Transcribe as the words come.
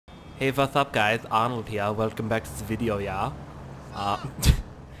Hey, what's up guys? Arnold here. Welcome back to this video, yeah?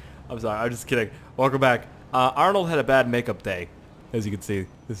 I'm sorry, I'm just kidding. Welcome back. Arnold had a bad makeup day. As you can see,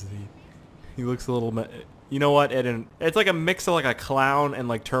 this is he looks a little... You know what? It's like a mix of like a clown and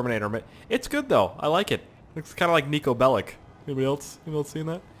like Terminator. It's good though. I like it. Looks kind of like Nico Bellic. Anybody else seen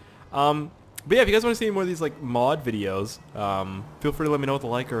that? But yeah, if you guys want to see more of these like mod videos, feel free to let me know with a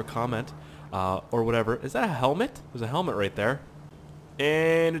like or a comment, or whatever. Is that a helmet? There's a helmet right there.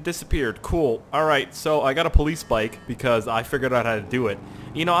 And it disappeared. Cool. Alright, so I got a police bike because I figured out how to do it.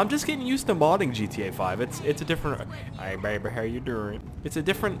 You know, I'm just getting used to modding GTA 5. It's a different... Hi, baby, how you doing? It's a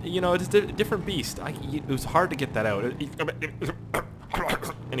different, you know, it's a different beast. It was hard to get that out.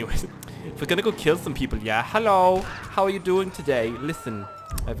 Anyways, if we're gonna go kill some people, yeah. Hello, how are you doing today? Listen,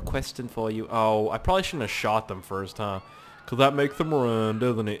 I have a question for you. Oh, I probably shouldn't have shot them first, huh? Because that makes them run,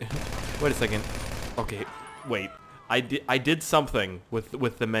 doesn't it? Wait a second. Okay, wait. I did something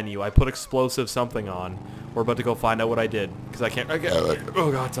with the menu. I put explosive something on. We're about to go find out what I did. Because I can't...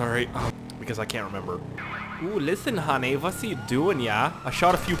 oh god, sorry. Because I can't remember. Ooh, listen, honey. What's you doing, yeah? I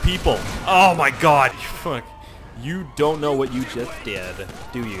shot a few people. Oh my god. Fuck. You don't know what you just did,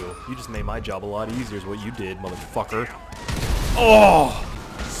 do you? You just made my job a lot easier is what you did, motherfucker. Oh!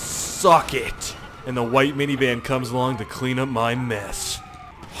 Suck it! And the white minivan comes along to clean up my mess.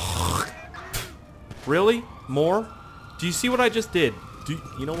 Really? More? Do you see what I just did?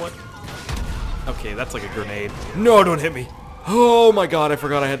 You know what? Okay, that's like a grenade. No, don't hit me. Oh my god, I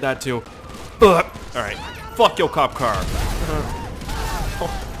forgot I had that too. Alright. Fuck your cop car. Oh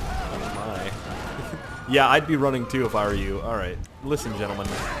my. Yeah, I'd be running too if I were you. Alright. Listen, gentlemen.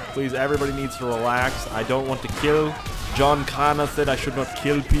 Please, everybody needs to relax. I don't want to kill. John Connor said I should not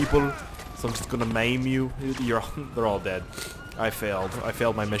kill people. So I'm just gonna maim you. They're all dead. I failed. I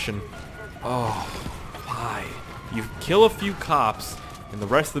failed my mission. Oh, why? You kill a few cops, and the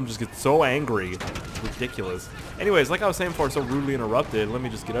rest of them just get so angry. It's ridiculous. Anyways, like I was saying before, so rudely interrupted. Let me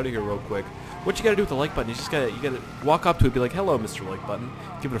just get out of here real quick. What you gotta do with the like button? You gotta walk up to it, be like, "Hello, Mr. Like Button."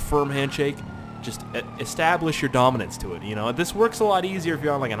 Give it a firm handshake. Just establish your dominance to it. You know, this works a lot easier if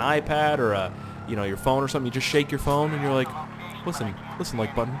you're on like an iPad or a, you know, your phone or something. You just shake your phone, and you're like, "Listen,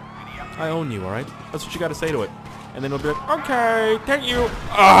 Like Button. I own you, all right?" That's what you gotta say to it. And then it'll be like, "Okay, thank you."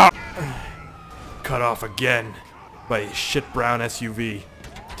 Cut off again by a shit brown SUV.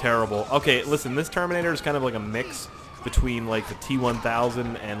 Terrible. Okay, listen, this Terminator is kind of like a mix between like the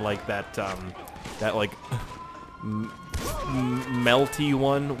T-1000 and like that like melty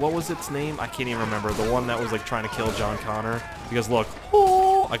one. What was its name? I can't even remember. The one that was like trying to kill John Connor. Because look,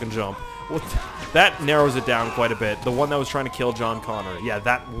 oh, I can jump. That narrows it down quite a bit. The one that was trying to kill John Connor. Yeah,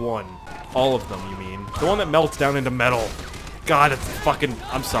 that one. All of them, you mean? The one that melts down into metal. God, it's fucking...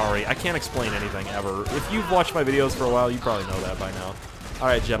 I'm sorry. I can't explain anything ever. If you've watched my videos for a while, you probably know that by now.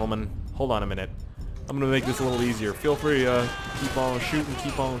 Alright, gentlemen. Hold on a minute. I'm gonna make this a little easier. Feel free to keep on shooting,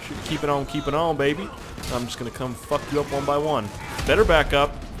 keep on shooting. Keep it on, baby. I'm just gonna come fuck you up one by one. Better back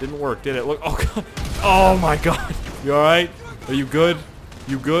up. Didn't work, did it? Look. Oh, God. Oh, my God. You alright? Are you good?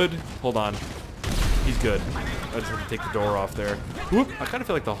 You good? Hold on. He's good. I just have to take the door off there. Whoop! I kind of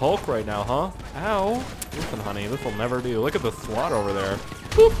feel like the Hulk right now, huh? Ow! Listen, honey, this will never do. Look at the slot over there.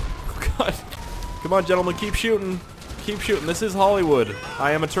 Whoop! Oh, God. Come on, gentlemen, keep shooting. Keep shooting. This is Hollywood.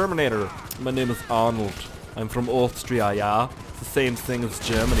 I am a Terminator. My name is Arnold. I'm from Austria, yeah? It's the same thing as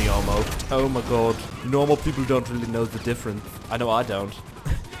Germany, almost. Oh, my God. Normal people don't really know the difference. I know I don't.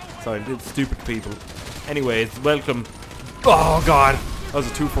 Sorry, it's stupid people. Anyways, welcome. Oh, God. That was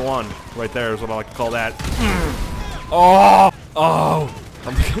a 2-for-1 right there is what I like to call that. Oh! Oh!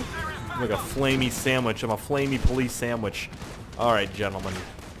 I'm like a flamey sandwich. I'm a flamey police sandwich. Alright, gentlemen.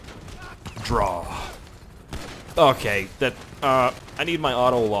 Draw. Okay, that, I need my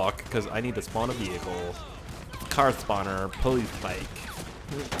auto lock, because I need to spawn a vehicle. Car spawner, police bike.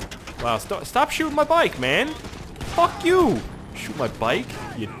 Wow, stop shooting my bike, man! Fuck you! Shoot my bike,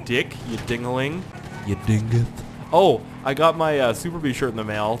 you dick, you dingaling. You dingeth. Oh, I got my Super B shirt in the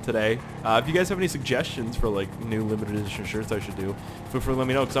mail today. If you guys have any suggestions for like new limited edition shirts I should do, feel free to let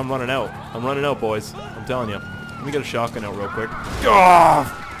me know because I'm running out. I'm running out, boys. I'm telling you. Let me get a shotgun out real quick.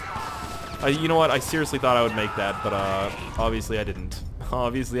 You know what? I seriously thought I would make that, but obviously I didn't.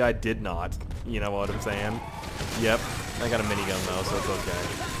 Obviously I did not. You know what I'm saying? Yep. I got a minigun though, so it's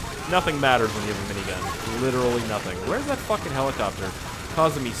okay. Nothing matters when you have a minigun. Literally nothing. Where's that fucking helicopter?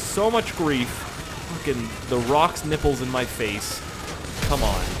 Causing me so much grief. Fucking the Rock's nipples in my face. Come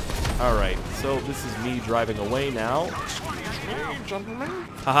on. Alright, so this is me driving away now.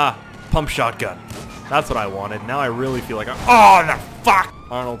 Haha, pump shotgun. That's what I wanted. Now I really feel like oh, the fuck!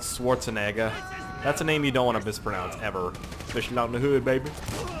 Arnold Schwarzenegger. That's a name you don't want to mispronounce, ever. Especially out in the hood, baby.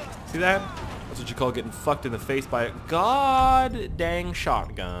 See that? That's what you call getting fucked in the face by a god dang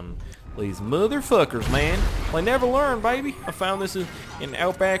shotgun. These motherfuckers, man. Well, I never learned, baby. I found this in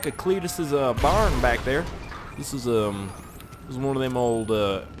outback of Cletus's barn back there. This is one of them old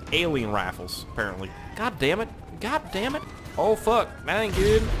alien rifles, apparently. God damn it. God damn it. Oh, fuck. That ain't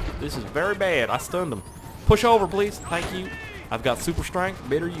good. This is very bad. I stunned him. Push over, please. Thank you. I've got super strength.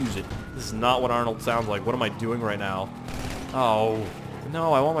 Better use it. This is not what Arnold sounds like. What am I doing right now? Oh,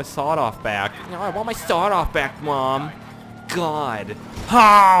 no. I want my sawed-off back. No, I want my sawed-off back, Mom. God.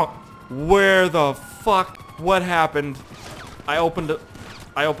 How? Where the fuck? What happened? I opened...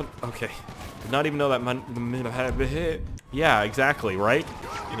 Okay. Did not even know that... Yeah, exactly, right?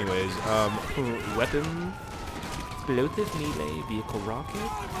 Anyways, weapons... Explosive melee, vehicle rocket.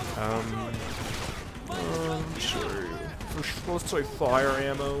 Sure. Let's say fire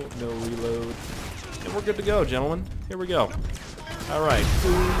ammo, no reload. And we're good to go, gentlemen. Here we go. Alright.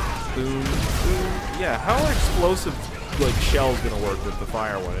 Boom, boom, boom. Yeah, how are explosive, like, shells gonna work with the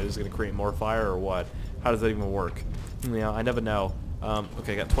fire one? Is it gonna create more fire or what? How does that even work? Yeah, I never know.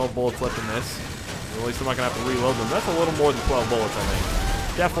 Okay, got 12 bullets left in this. At least I'm not gonna have to reload them. That's a little more than 12 bullets, I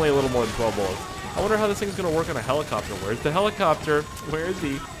think. Definitely a little more than 12 bullets. I wonder how this thing's gonna work on a helicopter. Where's the helicopter? Where is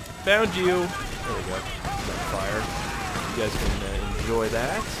he? Found you. There we go. Fire. You guys can enjoy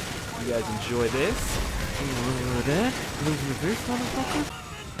that. You guys enjoy this. That.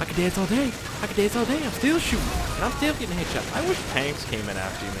 I can dance all day. I can dance all day. I'm still shooting. And I'm still getting headshots. I wish tanks came in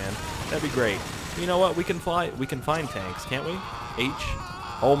after you, man. That'd be great. You know what? We can fly. We can find tanks, can't we? H.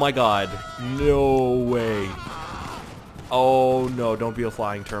 Oh my God. No way. Oh no, don't be a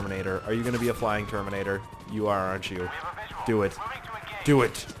flying Terminator. Are you gonna be a flying Terminator? You are, aren't you? Do it. Do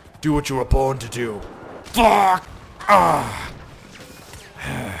it. Do what you were born to do. Fuck! Ah!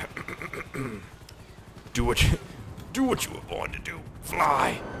 do what you were born to do.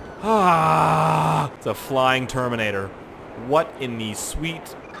 Fly! Ah! It's a flying Terminator. What in the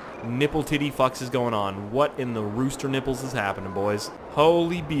sweet nipple titty fucks is going on? What in the rooster nipples is happening, boys?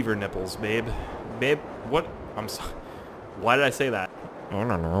 Holy beaver nipples, babe. Babe, what? I'm sorry. Why did I say that? I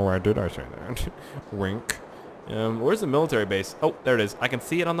don't know. Why did I say that? Wink. Where's the military base? Oh, there it is. I can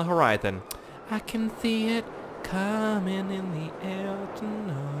see it on the horizon. I can see it coming in the air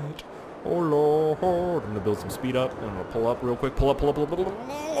tonight. Oh, Lord. I'm going to build some speed up. I'm going to pull up real quick. Pull up, pull up, pull up, pull up.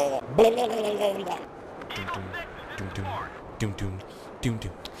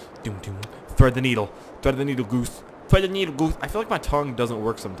 Thread the needle. Thread the needle, goose. Thread the needle, goose. I feel like my tongue doesn't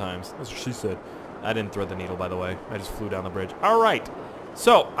work sometimes. That's what she said. I didn't thread the needle, by the way. I just flew down the bridge. Alright.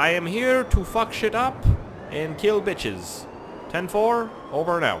 So, I am here to fuck shit up and kill bitches. 10-4,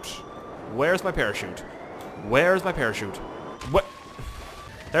 over and out. Where's my parachute? Where's my parachute? What?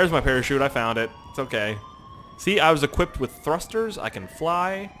 There's my parachute. I found it. It's okay. See, I was equipped with thrusters. I can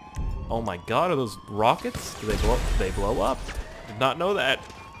fly. Oh my God, are those rockets? Do they blow up? They blow up? Did not know that.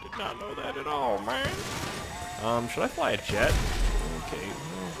 Did not know that at all, man. Should I fly a jet? Okay.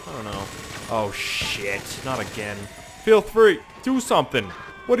 I don't know. Oh shit, not again. Feel free, do something.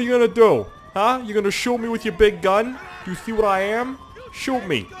 What are you gonna do? Huh? You gonna shoot me with your big gun? Do you see what I am? Shoot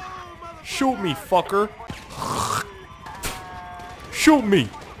me. Shoot me, fucker. Shoot me.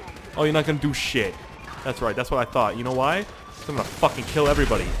 Oh, you're not gonna do shit. That's right, that's what I thought. You know why? 'Cause I'm gonna fucking kill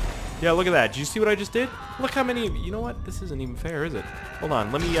everybody. Yeah, look at that. Did you see what I just did? Look how many... You know what? This isn't even fair, is it? Hold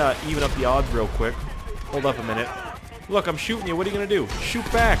on, let me even up the odds real quick. Hold up a minute. Look, I'm shooting you. What are you gonna do?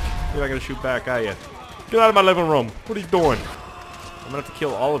 Shoot back. You're not gonna shoot back, are you? Get out of my living room. What are you doing? I'm gonna have to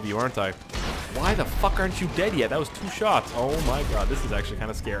kill all of you, aren't I? Why the fuck aren't you dead yet? That was 2 shots. Oh my God, this is actually kind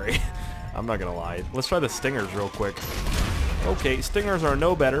of scary. I'm not gonna lie. Let's try the stingers real quick. Okay, stingers are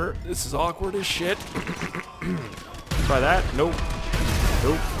no better. This is awkward as shit. Try that. Nope.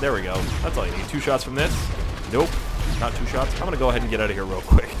 Nope. There we go. That's all you need. 2 shots from this. Nope. Not 2 shots. I'm gonna go ahead and get out of here real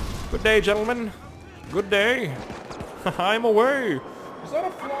quick. Good day, gentlemen. Good day. I'm away. Is that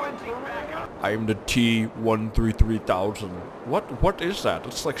a flying Terminator? I'm the T-133,000. What is that?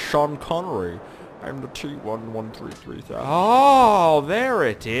 It's like Sean Connery. I'm the T-133,000. Oh, there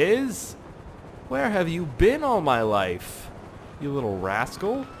it is. Where have you been all my life? You little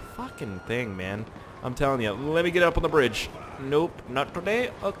rascal. Fucking thing, man. I'm telling you. Let me get up on the bridge. Nope, not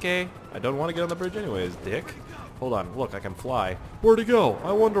today. Okay. I don't want to get on the bridge anyways, dick. Hold on. Look, I can fly. Where'd he go?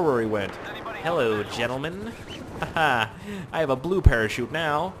 I wonder where he went. Hello, gentlemen. Haha. I have a blue parachute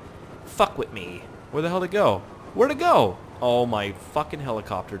now. Fuck with me. Where the hell did it go? Where'd it go? Oh, my fucking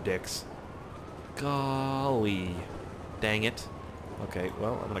helicopter dicks. Golly. Dang it. Okay,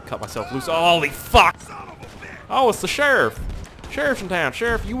 well, I'm gonna cut myself loose. Holy fuck! Oh, it's the sheriff. Sheriff's in town.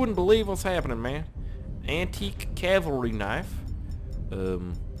 Sheriff, you wouldn't believe what's happening, man. Antique cavalry knife.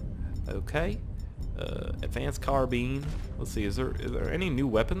 Okay. Advanced carbine. Let's see, is there any new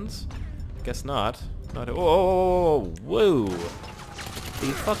weapons? I guess not. Oh, whoa.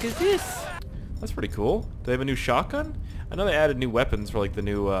 The fuck is this? That's pretty cool. Do they have a new shotgun? I know they added new weapons for like the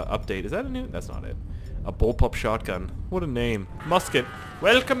new update. Is that a new? That's not it. A bullpup shotgun. What a name. Musket.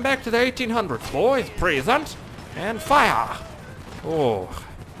 Welcome back to the 1800s, boys. Present and fire. Oh,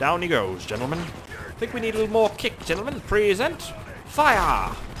 down he goes, gentlemen. Think we need a little more kick, gentlemen. Present.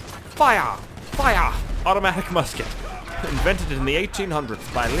 Fire. Fire. Fire. Automatic musket. Invented in the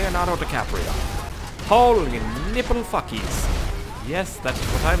 1800s by Leonardo DiCaprio. Holy nipple fuckies. Yes, that's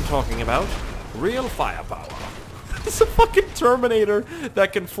what I'm talking about. Real firepower. It's a fucking Terminator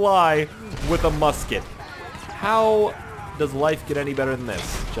that can fly with a musket. How does life get any better than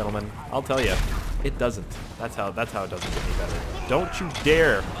this, gentlemen? I'll tell you, it doesn't. That's how it doesn't get any better. Don't you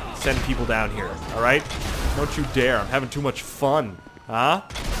dare send people down here, all right? Don't you dare. I'm having too much fun. Huh?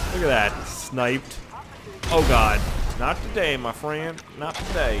 Look at that. Sniped. Oh, God. Not today, my friend. Not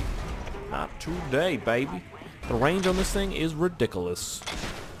today. Not today, baby. The range on this thing is ridiculous.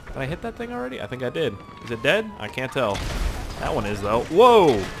 Did I hit that thing already? I think I did. Is it dead? I can't tell. That one is, though.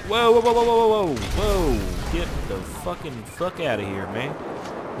 Whoa! Whoa, whoa, whoa, whoa, whoa, whoa, whoa! Get the fucking fuck out of here, man.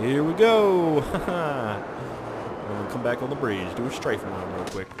 Here we go! I'm gonna come back on the bridge. Do a strafing run real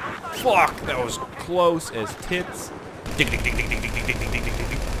quick. Fuck! That was close as tits. Ding, ding, ding, ding, ding, ding, ding, ding, ding, ding, ding.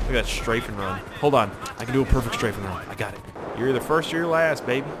 Look at that strafing run. Hold on. I can do a perfect strafing run. I got it. You're either first or you're last,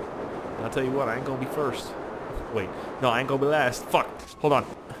 baby. And I'll tell you what, I ain't gonna be first. Wait. No, I ain't gonna be last. Fuck. Hold on.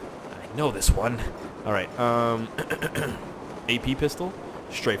 I know this one. Alright, AP pistol,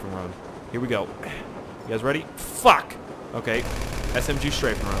 strafing run. Here we go. You guys ready? Fuck! Okay. SMG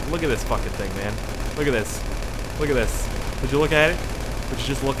strafing run. Look at this fucking thing, man. Look at this. Look at this. Did you look at it? Did you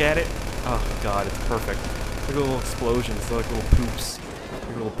just look at it? Oh, God, it's perfect. Look at the little explosions. They're like little poops.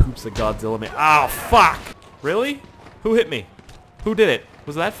 Like little poops that Godzilla made. Oh, fuck! Really? Who hit me? Who did it?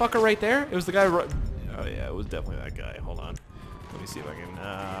 Was that fucker right there? It was the guy right... Oh, yeah, it was definitely that guy. Hold on. Let me see if I can...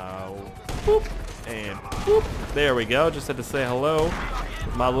 Boop. And boop. There we go. Just had to say hello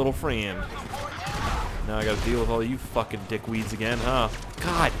with my little friend. Now I gotta deal with all you fucking dickweeds again, huh?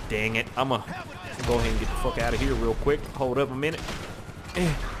 God dang it. I'm gonna go ahead and get the fuck out of here real quick. Hold up a minute.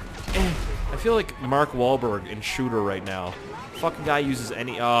 I feel like Mark Wahlberg in Shooter right now. Fucking guy uses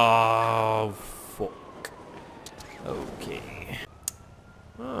any... Oh, fuck. Okay.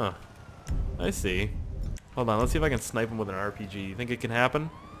 Huh. I see. Hold on, let's see if I can snipe him with an RPG. You think it can happen?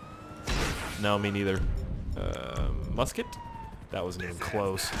 No, me neither. Musket? That wasn't even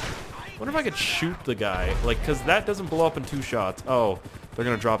close. Wonder if I could shoot the guy. Like, because that doesn't blow up in 2 shots. Oh, they're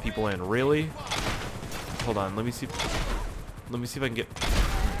going to drop people in. Really? Hold on, let me see if I can get...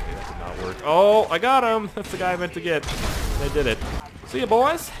 Okay, that did not work. Oh, I got him! That's the guy I meant to get. I did it. See ya,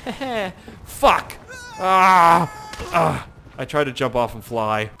 boys! Fuck! Ah! I tried to jump off and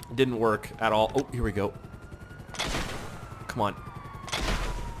fly. It didn't work at all. Oh, here we go. Come on.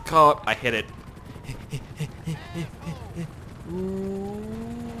 Caught. I hit it. Ooh,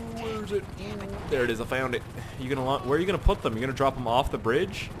 where's it? There it is. I found it. Where are you gonna put them? You're gonna drop them off the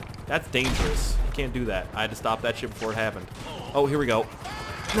bridge? That's dangerous. You can't do that. I had to stop that shit before it happened. Oh, here we go.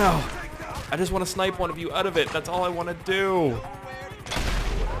 No. I just want to snipe one of you out of it. That's all I want to do.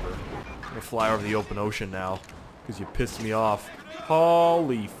 Whatever. I'm gonna fly over the open ocean now because you pissed me off.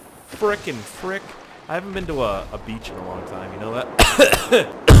 Holy frickin' frick. I haven't been to a beach in a long time, you know that?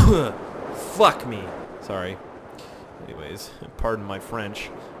 Fuck me. Sorry. Anyways, pardon my French,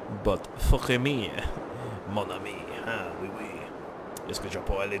 but fuck me, mon ami. Oui, oui. Est-ce que je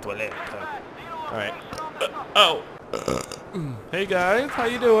peux aller aux toilettes? Alright. Oh! Hey guys, how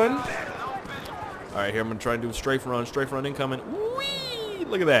you doing? Alright, here I'm gonna try and do a strafe run incoming. Whee!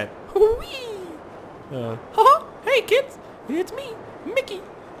 Look at that. Whee! Haha! Hey kids! It's me, Mickey,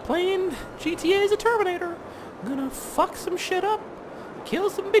 playing GTA as a Terminator. I'm gonna fuck some shit up.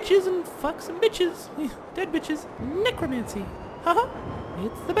 Kill some bitches and fuck some bitches. Dead bitches. Necromancy. Haha.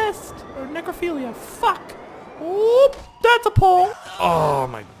 It's the best. Or necrophilia. Fuck. Oop. That's a pole. Oh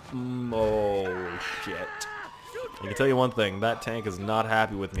my. Oh shit. I can tell you one thing. That tank is not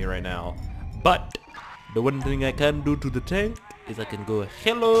happy with me right now. But the one thing I can do to the tank is I can go,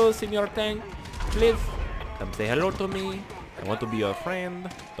 hello, Senor Tank. Please come say hello to me. I want to be your friend.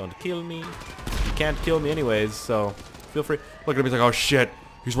 Don't kill me. You can't kill me anyways, so feel free. Look at him, he's like, oh shit.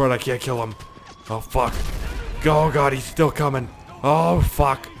 He's right, I can't kill him. Oh fuck. Oh god, he's still coming. Oh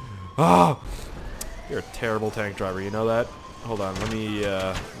fuck. Oh. You're a terrible tank driver, you know that? Hold on, let me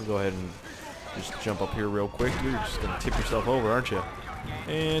go ahead and just jump up here real quick. You're just gonna tip yourself over, aren't you?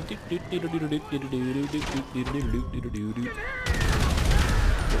 And see if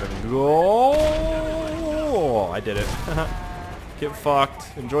I can go. Oh, I did it. Get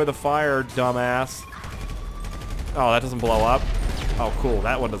fucked. Enjoy the fire, dumbass. Oh, that doesn't blow up. Oh, cool.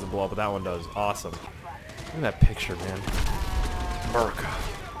 That one doesn't blow up, but that one does. Awesome. Look at that picture, man. America.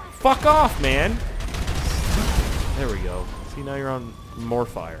 Fuck off, man. There we go. See, now you're on more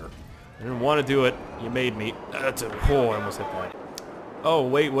fire. I didn't want to do it. You made me. That's a. Oh, I almost hit that. Oh,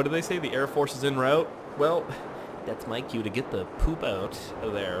 wait. What did they say? The Air Force is en route? Well, that's my cue to get the poop out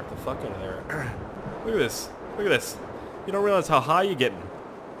of there. The fuck out of there. Look at this. Look at this. You don't realize how high you're getting.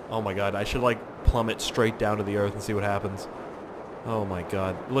 Oh my god, I should like plummet straight down to the earth and see what happens. Oh my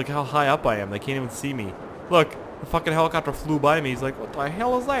god. Look how high up I am. They can't even see me. Look, the fucking helicopter flew by me. He's like, what the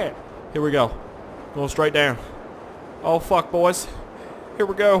hell is that? Here we go. Going straight down. Oh fuck, boys. Here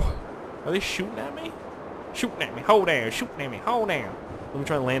we go. Are they shooting at me? Shooting at me. Hold down. Shooting at me. Hold down. Let me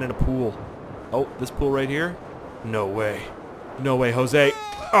try and land in a pool. Oh, this pool right here? No way. No way, Jose.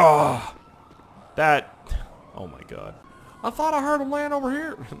 Oh, that. Oh my god. I thought I heard him land over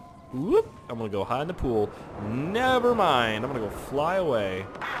here. Whoop. I'm gonna go hide in the pool. Never mind. I'm gonna go fly away.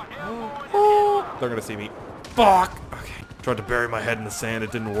 Oh, they're gonna see me. Fuck. Okay. Tried to bury my head in the sand.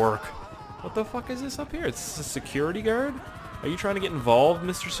 It didn't work. What the fuck is this up here? Is this a security guard? Are you trying to get involved,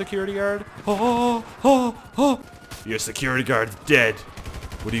 Mr. Security Guard? Oh, oh, oh. Your security guard's dead.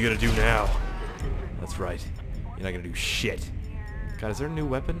 What are you gonna do now? That's right. You're not gonna do shit. God, is there a new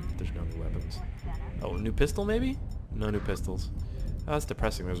weapon? There's no new weapons. Oh, a new pistol maybe? No new pistols. Oh, that's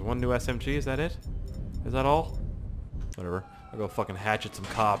depressing. There's one new SMG. Is that it? Is that all? Whatever. I'll go fucking hatchet some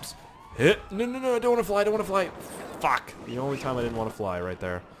cops. Hit. No, no, no. I don't want to fly. I don't want to fly. Fuck. The only time I didn't want to fly right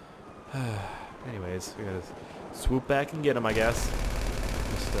there. Anyways, we gotta swoop back and get him, I guess.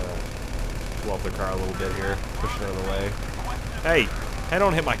 Just blow up the car a little bit here. Push it out of the way. Hey, I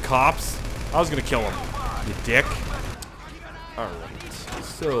don't hit my cops. I was gonna kill him. You dick. Alright.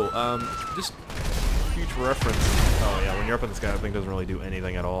 So, just future reference. Oh yeah, when you're up in the sky, that thing doesn't really do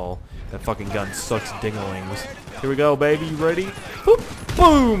anything at all. That fucking gun sucks dinglings. Here we go, baby. You ready? Boop,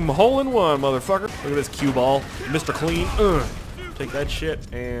 boom! Hole in one, motherfucker. Look at this cue ball. Mr. Clean. Take that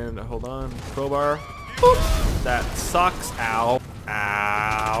shit and hold on. Crowbar. Boop. That sucks. Ow.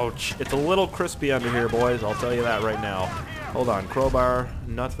 Ouch. It's a little crispy under here, boys. I'll tell you that right now. Hold on. Crowbar.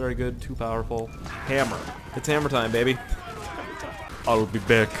 Not very good. Too powerful. Hammer. It's hammer time, baby. I'll be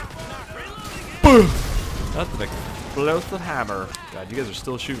back. Boom. That's an explosive hammer. God, you guys are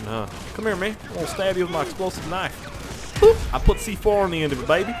still shooting, huh? Come here, man. I'm gonna stab you with my explosive knife. Boop. I put C4 on the end of it,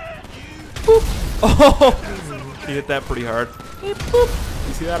 baby. Boop. Oh, you hit that pretty hard. Boop.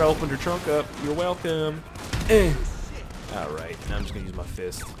 You see that? I opened your trunk up. You're welcome. Alright, now I'm just gonna use my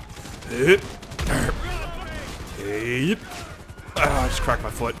fist. I just cracked my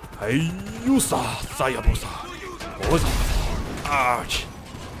foot. Ouch.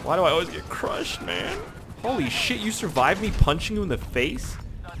 Why do I always get crushed, man? Holy shit, you survived me punching you in the face?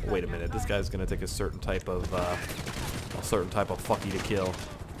 Wait a minute, this guy's gonna take a certain type of fucky to kill.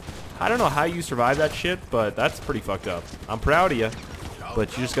 I don't know how you survived that shit, but that's pretty fucked up. I'm proud of you,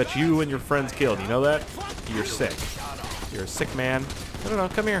 but you just got you and your friends killed. You know that? You're sick. You're a sick man. No,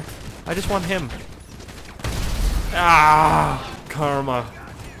 come here. I just want him. Ah, karma.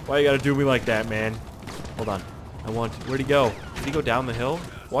 Why you gotta do me like that, man? Hold on. Where'd he go? Did he go down the hill?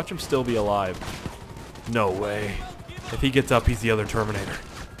 Watch him still be alive. No way. If he gets up, he's the other Terminator.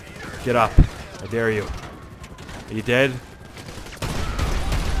 Get up. I dare you. Are you dead?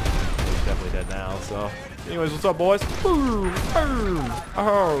 He's definitely dead now, so. Anyways, what's up, boys? Boom! Boom!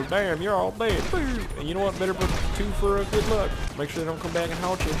 Oh, damn, you're all dead. Boom! And you know what? Better put 2 for a good luck. Make sure they don't come back and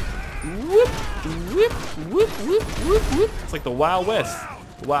haunt you. Whoop! Whoop! Whoop! Whoop! Whoop! Whoop! It's like the Wild West.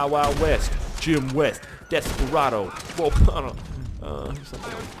 The Wild Wild West. Jim West. Desperado. Volcano.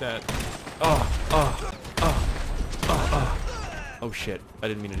 Something like that. Oh shit. I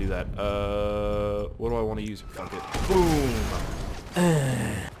didn't mean to do that. What do I want to use? Fuck it. Boom!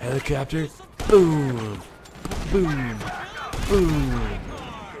 Helicopter. Boom! Boom! Boom!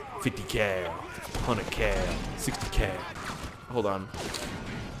 50 cal. 100 cal. 60 cal. Hold on.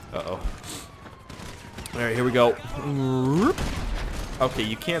 Uh-oh. Alright, here we go. Okay,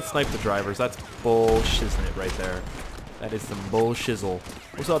 you can't snipe the drivers. That's bullshiznit right there. That is some bullshizzle.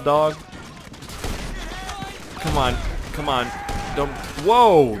 What's up, dog? Come on. Come on. Don't.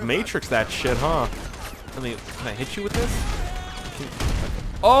 Whoa! Matrix that shit, huh? Can I hit you with this?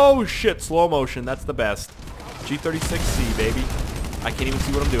 Oh, shit. Slow motion. That's the best. G36C, baby. I can't even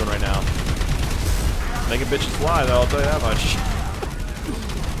see what I'm doing right now. Making bitches fly, though. I'll tell you that much.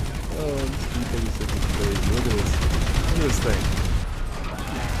 Oh, G36 is crazy. Look at this. Look at this thing.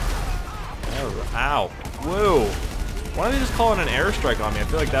 Ow. Whoa. Why don't they just call in an airstrike on me? I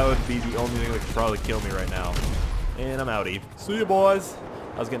feel like that would be the only thing that could probably kill me right now. And I'm outie. See you, boys.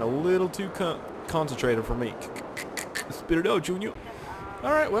 I was getting a little too concentrated for me. Spit it out, Junior.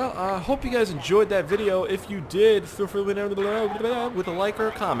 Alright, well, I hope you guys enjoyed that video. If you did, feel free to leave it down below with a like or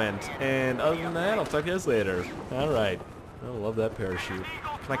a comment. And other than that, I'll talk to you guys later. Alright. I love that parachute.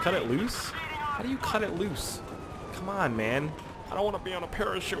 Can I cut it loose? How do you cut it loose? Come on, man. I don't want to be on a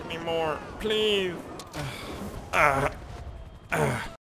parachute anymore. Please.